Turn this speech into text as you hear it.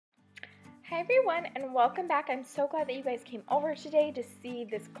Hi everyone, and welcome back. I'm so glad that you guys came over today to see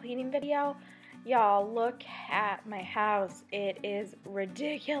this cleaning video. Y'all, look at my house. It is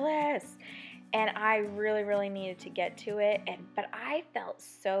ridiculous and I really needed to get to it, but I felt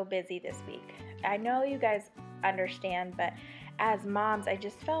so busy this week. I know you guys understand, but as moms, I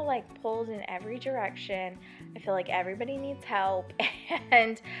just felt like pulled in every direction. I feel like everybody needs help,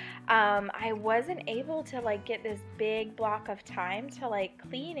 and I wasn't able to like get this big block of time to like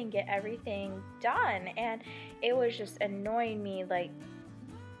clean and get everything done, and it was just annoying me like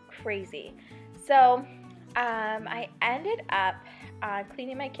crazy. So I ended up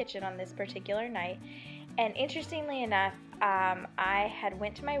cleaning my kitchen on this particular night, and interestingly enough, I had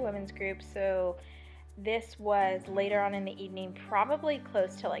went to my women's group, so this was later on in the evening, probably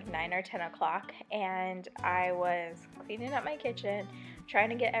close to like 9 or 10 o'clock, and I was cleaning up my kitchen, trying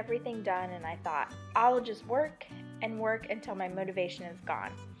to get everything done, and I thought, I'll just work and work until my motivation is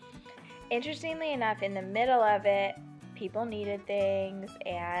gone. Interestingly enough, in the middle of it, people needed things,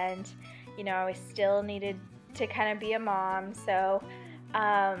 and you know, I still needed to kind of be a mom, so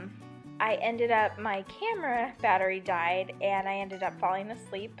I ended up, my camera battery died and I ended up falling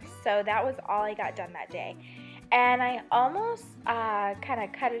asleep, so that was all I got done that day. And I almost kind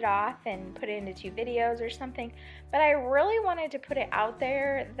of cut it off and put it into 2 videos or something, but I really wanted to put it out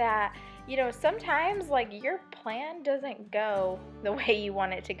there that, you know, sometimes like your plan doesn't go the way you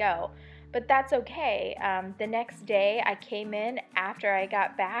want it to go, but that's okay. The next day I came in after I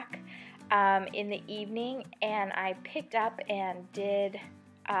got back in the evening, and I picked up and did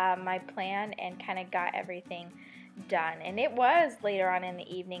my plan and kind of got everything done. And it was later on in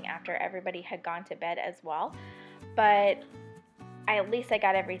the evening after everybody had gone to bed as well, but at least I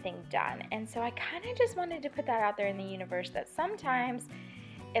got everything done. And so I kind of just wanted to put that out there in the universe, that sometimes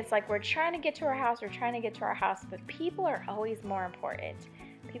it's like we're trying to get to our house, but people are always more important.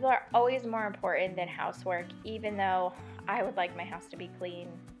 People are always more important than housework, even though I would like my house to be clean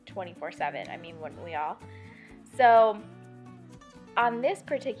 24/7. I mean, wouldn't we all? So on this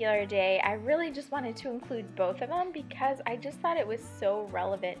particular day, I really just wanted to include both of them because I just thought it was so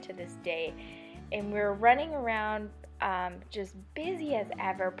relevant to this day. And we're running around just busy as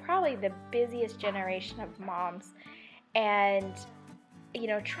ever, probably the busiest generation of moms, and you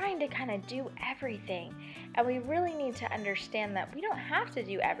know, trying to kind of do everything. And we really need to understand that we don't have to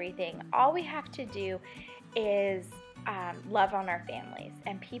do everything. All we have to do is love on our families,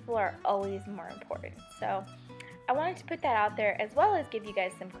 and people are always more important. So I wanted to put that out there, as well as give you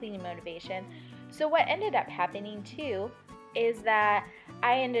guys some cleaning motivation. So what ended up happening too is that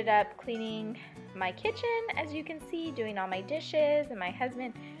I ended up cleaning my kitchen, as you can see, doing all my dishes, and my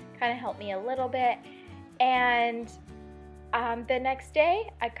husband kind of helped me a little bit. And the next day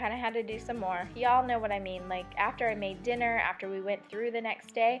I kind of had to do some more. Y'all know what I mean. Like after I made dinner, after we went through the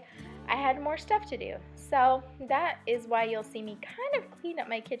next day, I had more stuff to do. So that is why you'll see me kind of clean up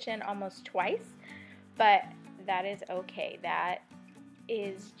my kitchen almost twice, but that is okay. That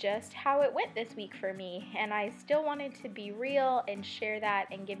is just how it went this week for me, and I still wanted to be real and share that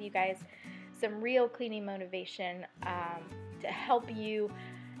and give you guys some real cleaning motivation to help you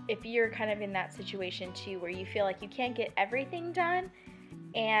if you're kind of in that situation too, where you feel like you can't get everything done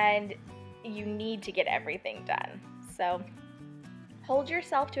and you need to get everything done. So hold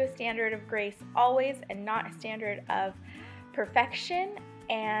yourself to a standard of grace always, and not a standard of perfection.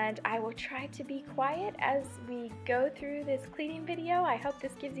 And I will try to be quiet as we go through this cleaning video. I hope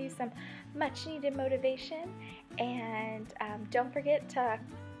this gives you some much needed motivation, and don't forget to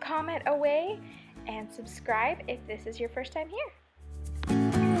comment away and subscribe if this is your first time here.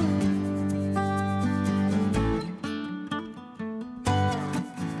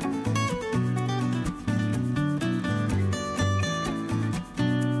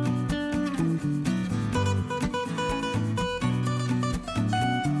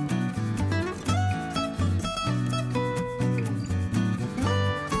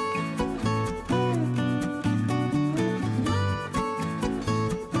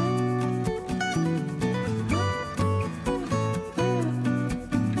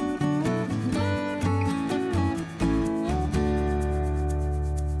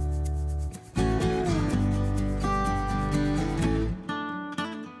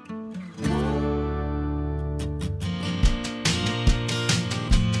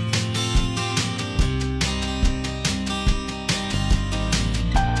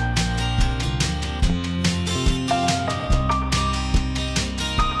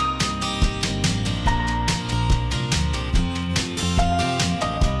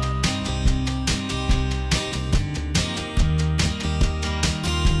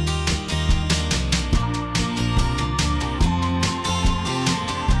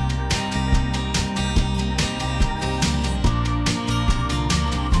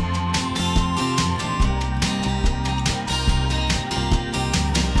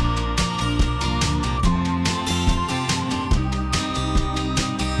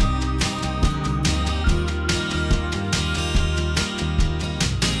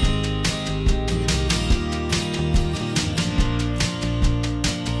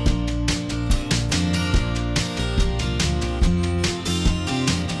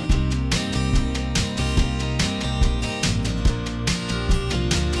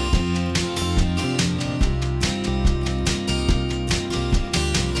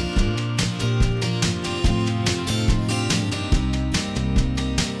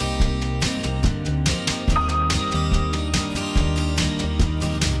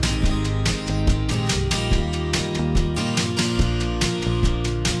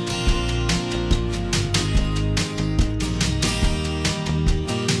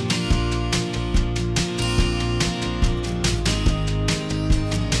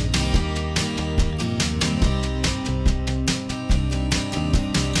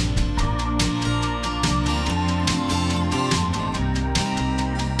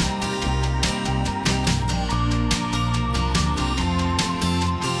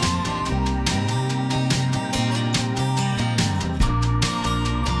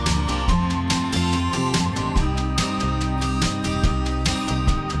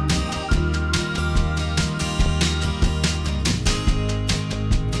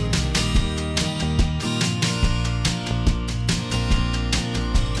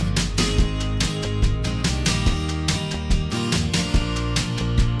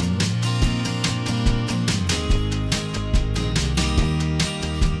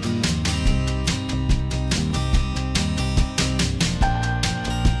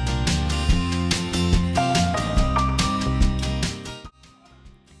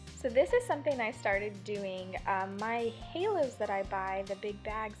 So this is something I started doing. My halos that I buy, the big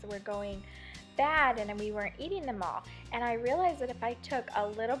bags, were going bad and we weren't eating them all. And I realized that if I took a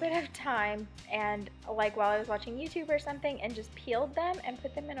little bit of time and like while I was watching YouTube or something and just peeled them and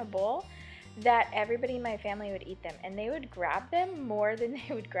put them in a bowl, that everybody in my family would eat them and they would grab them more than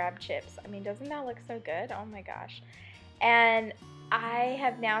they would grab chips. I mean, doesn't that look so good? Oh my gosh. And I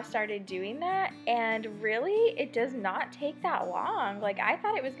have now started doing that, and really it does not take that long. Like, I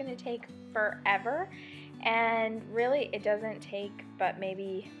thought it was going to take forever, and really it doesn't take but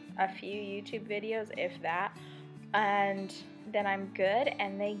maybe a few YouTube videos, if that, and then I'm good.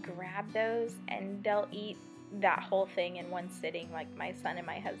 And they grab those and they'll eat that whole thing in one sitting, like my son and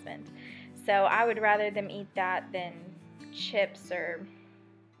my husband. So I would rather them eat that than chips or,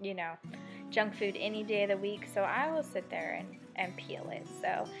 you know, junk food any day of the week. So I will sit there and peel it.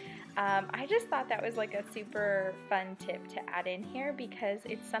 So I just thought that was like a super fun tip to add in here, because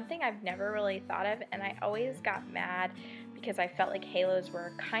it's something I've never really thought of, and I always got mad because I felt like halos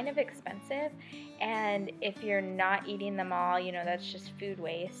were kind of expensive, and if you're not eating them all, you know, that's just food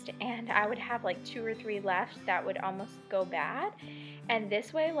waste, and I would have like 2 or 3 left that would almost go bad. And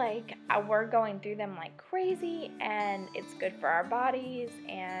this way, like, we're going through them like crazy, and it's good for our bodies,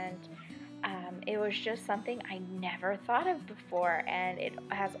 and it was just something I never thought of before, and it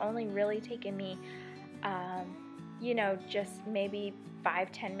has only really taken me, you know, just maybe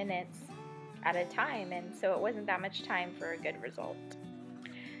 5-10 minutes at a time, and so it wasn't that much time for a good result.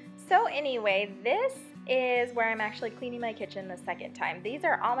 So anyway, this is where I'm actually cleaning my kitchen the second time. These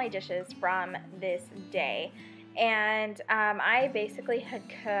are all my dishes from this day, and I basically had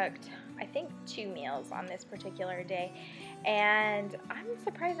cooked, I think, 2 meals on this particular day, and I'm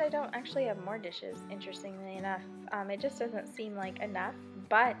surprised I don't actually have more dishes, interestingly enough. It just doesn't seem like enough,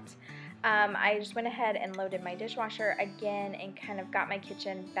 but I just went ahead and loaded my dishwasher again and kind of got my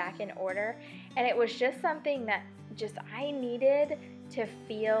kitchen back in order, and it was just something that I needed to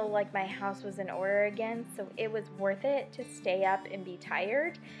feel like my house was in order again, so it was worth it to stay up and be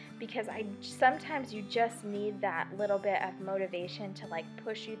tired, because sometimes you just need that little bit of motivation to like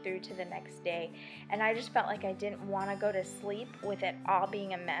push you through to the next day, and I just felt like I didn't want to go to sleep with it all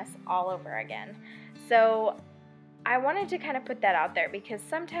being a mess all over again. So I wanted to kind of put that out there, because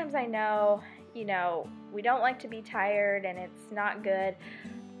sometimes I know, you know, we don't like to be tired and it's not good,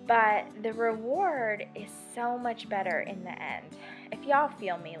 but the reward is so much better in the end. If y'all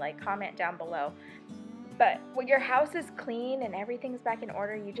feel me, like, comment down below. But when your house is clean and everything's back in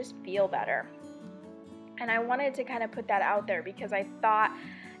order, you just feel better. And I wanted to kind of put that out there, because I thought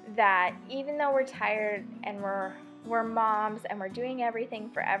that even though we're tired and we're moms and we're doing everything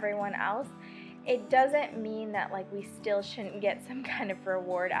for everyone else, it doesn't mean that like we still shouldn't get some kind of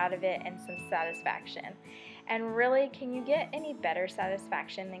reward out of it and some satisfaction. And really, can you get any better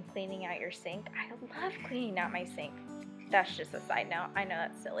satisfaction than cleaning out your sink? I love cleaning out my sink. That's just a side note. I know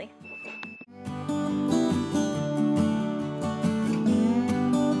that's silly.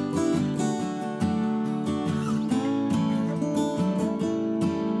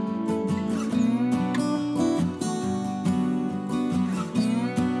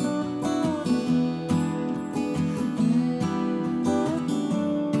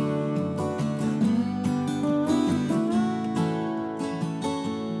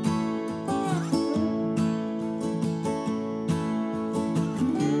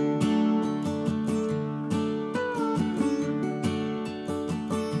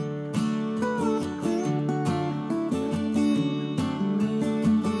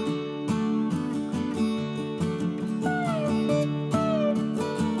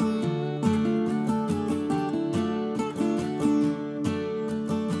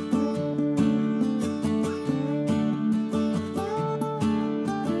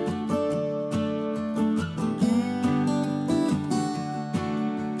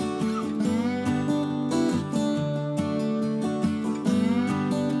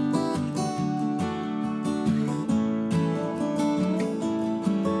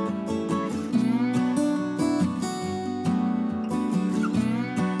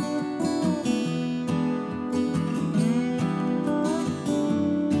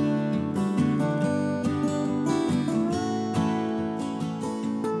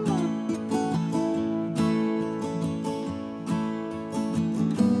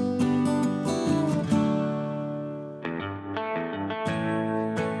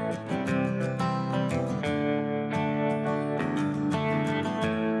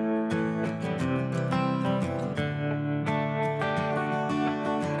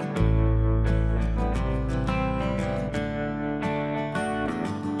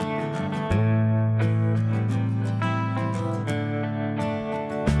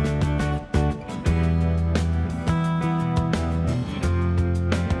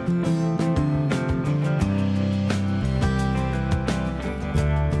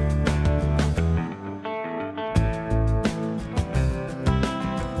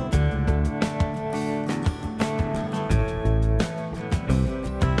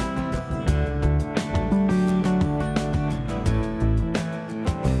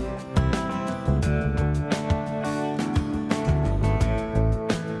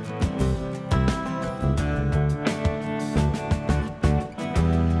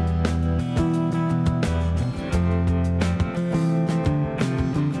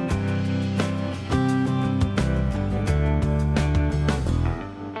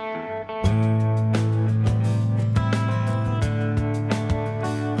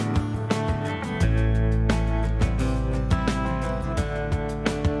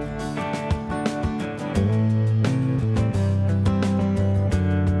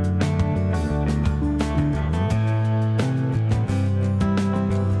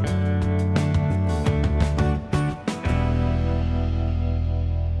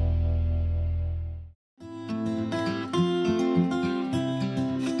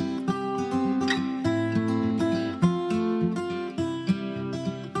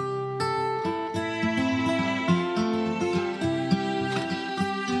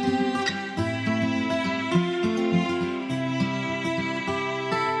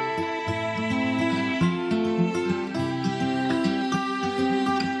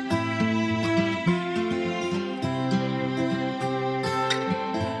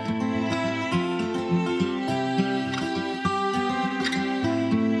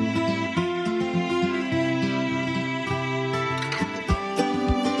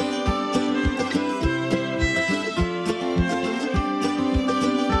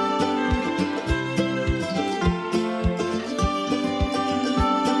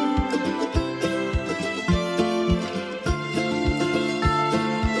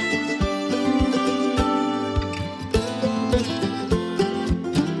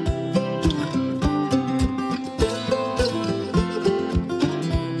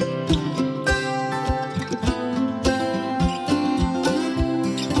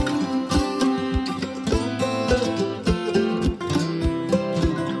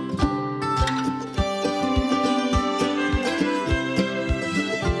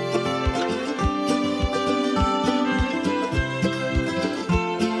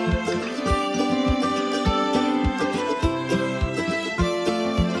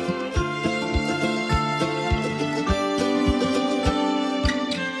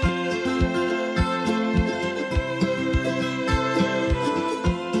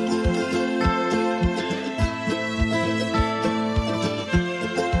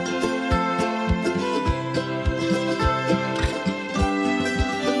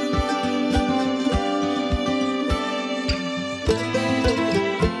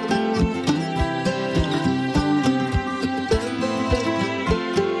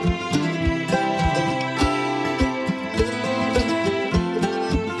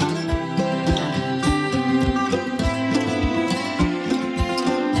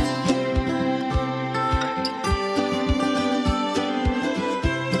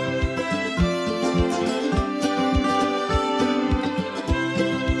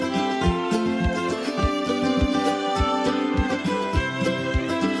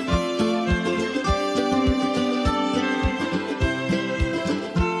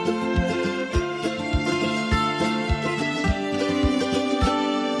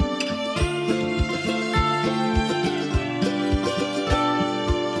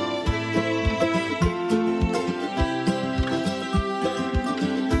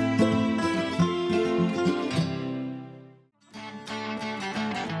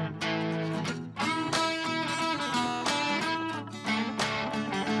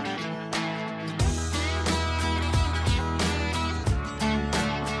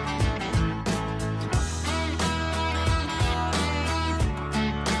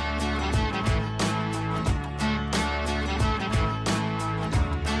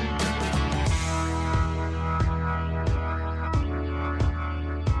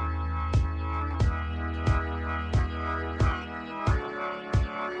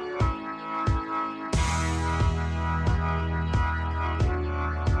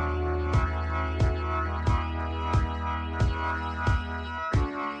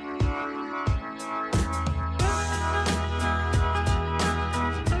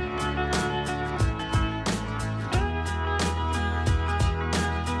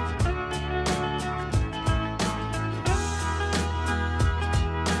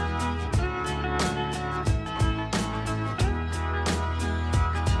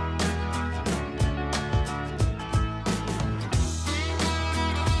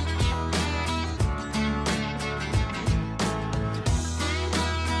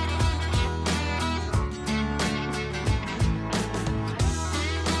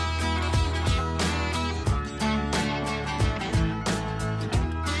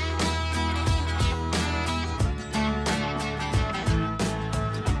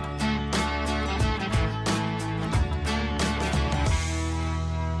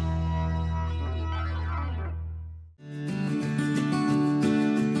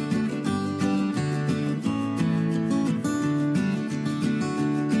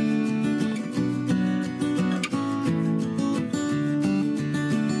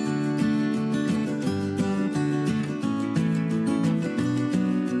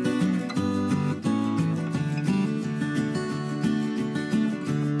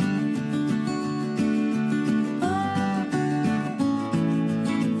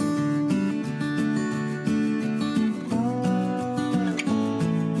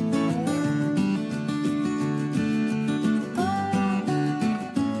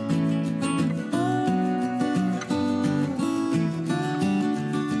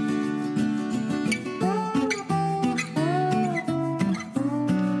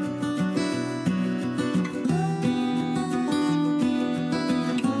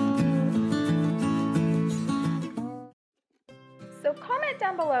 comment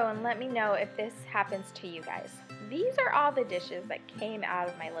down below and let me know if this happens to you guys. These are all the dishes that came out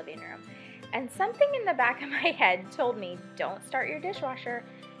of my living room. And something in the back of my head told me, don't start your dishwasher,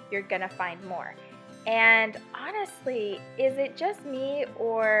 you're gonna find more. And honestly, is it just me,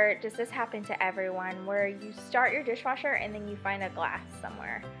 or does this happen to everyone, where you start your dishwasher and then you find a glass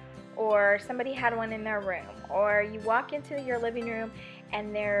somewhere? Or somebody had one in their room, or you walk into your living room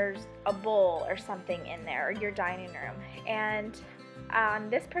and there's a bowl or something in there, or your dining room. And on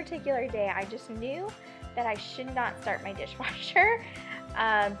this particular day, I just knew that I should not start my dishwasher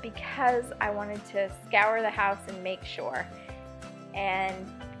because I wanted to scour the house and make sure.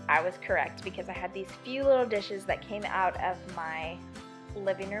 And I was correct, because I had these few little dishes that came out of my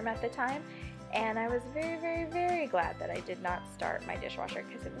living room at the time. And I was very, very, very glad that I did not start my dishwasher,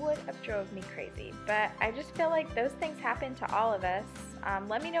 because it would have drove me crazy. But I just feel like those things happen to all of us.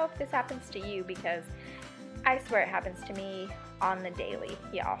 Let me know if this happens to you, because I swear it happens to me on the daily,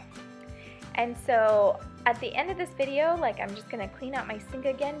 y'all. And so at the end of this video, I'm just gonna clean out my sink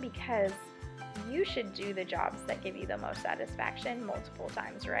again, because you should do the jobs that give you the most satisfaction multiple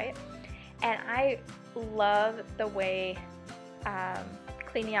times, right? And I love the way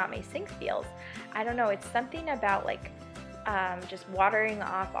cleaning out my sink feels. I don't know, it's something about just watering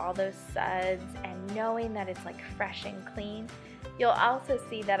off all those suds and knowing that it's fresh and clean. You'll also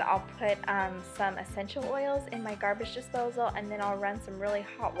see that I'll put some essential oils in my garbage disposal, and then I'll run some really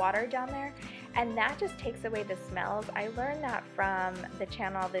hot water down there, and that just takes away the smells. I learned that from the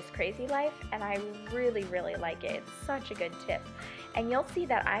channel This Crazy Life, and I really, really like it. It's such a good tip. And you'll see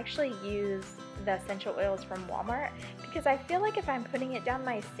that I actually use the essential oils from Walmart, because I feel like if I'm putting it down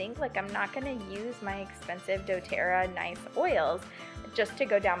my sink, I'm not going to use my expensive doTERRA nice oils just to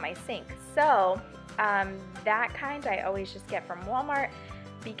go down my sink. So that kind I always just get from Walmart,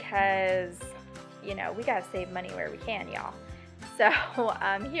 because we gotta save money where we can, y'all. So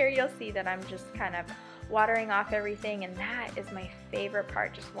here you'll see that I'm just kind of watering off everything, and that is my favorite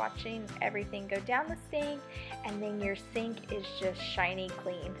part, just watching everything go down the sink, and then your sink is just shiny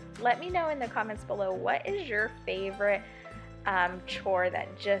clean. Let me know in the comments below, what is your favorite chore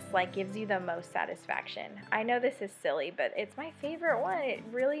that just gives you the most satisfaction? I know this is silly, but it's my favorite one. It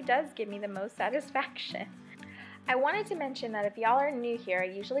really does give me the most satisfaction. I wanted to mention that if y'all are new here, I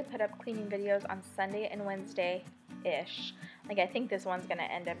usually put up cleaning videos on Sunday and Wednesday-ish. I think this one's gonna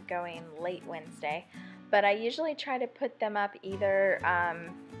end up going late Wednesday, but I usually try to put them up either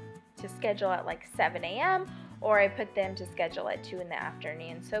to schedule at 7 a.m. or I put them to schedule at 2 in the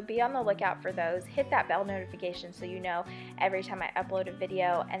afternoon. So be on the lookout for those. Hit that bell notification so you know every time I upload a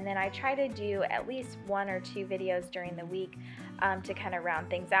video. And then I try to do at least 1 or 2 videos during the week to kind of round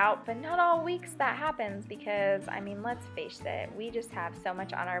things out. But not all weeks that happens, because let's face it, we just have so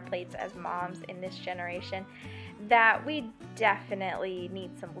much on our plates as moms in this generation that we definitely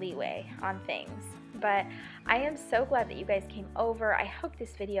need some leeway on things. But I am so glad that you guys came over. I hope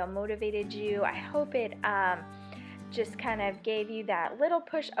this video motivated you. I hope it just kind of gave you that little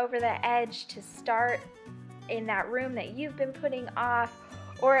push over the edge to start in that room that you've been putting off,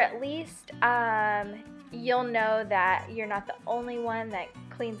 or at least you'll know that you're not the only one that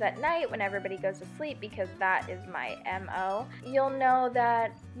cleans at night when everybody goes to sleep, because that is my MO. You'll know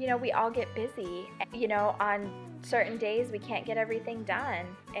that, we all get busy. On certain days we can't get everything done,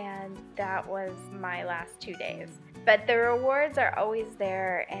 and that was my last 2 days. But the rewards are always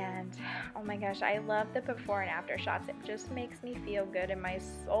there, and oh my gosh, I love the before and after shots. It just makes me feel good in my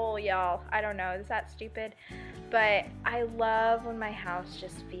soul, y'all. I don't know, is that stupid? But I love when my house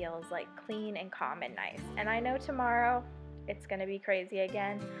just feels clean and calm and nice. And I know tomorrow it's gonna be crazy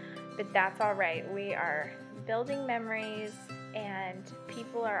again, but that's all right. We are building memories, and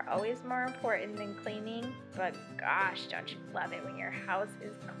people are always more important than cleaning. But gosh, don't you love it when your house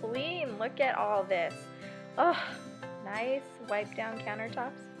is clean? Look at all this. Oh, nice wipe down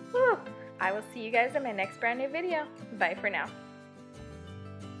countertops. Woo! I will see you guys in my next brand new video. Bye for now.